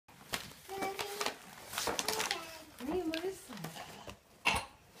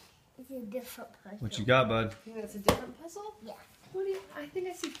different puzzle. What you got, bud? You think that's a different puzzle? Yeah. What do you, I think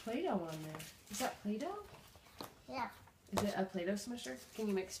I see Play-Doh on there. Is that Play-Doh? Yeah. Is it a Play-Doh smusher? Can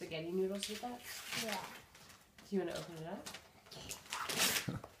you make spaghetti noodles with that? Yeah. Do you want to open it up?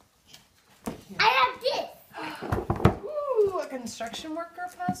 I have this. Ooh, a construction worker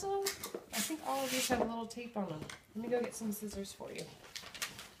puzzle? I think all of these have a little tape on them. Let me go get some scissors for you.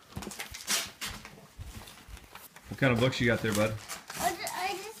 What kind of books you got there, bud? I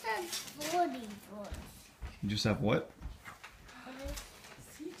just have 40 books. You just have what?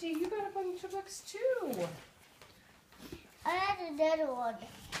 CJ, you got a bunch of books too. I had another one.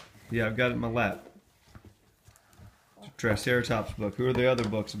 Yeah, I've got it in my lap. Triceratops book. Who are the other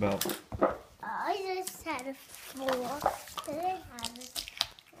books about? I just had 4. Then I had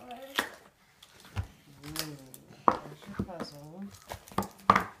 4. There's your puzzle.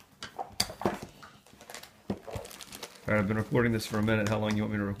 Alright, I've been recording this for a minute. How long you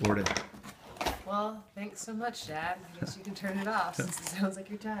want me to record it? Well, thanks so much, Dad. I guess you can turn it off since it sounds like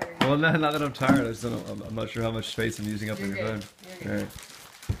you're tired. Well, not that I'm tired. I'm not sure how much space I'm using up on You're your good. phone. You're good. Alright.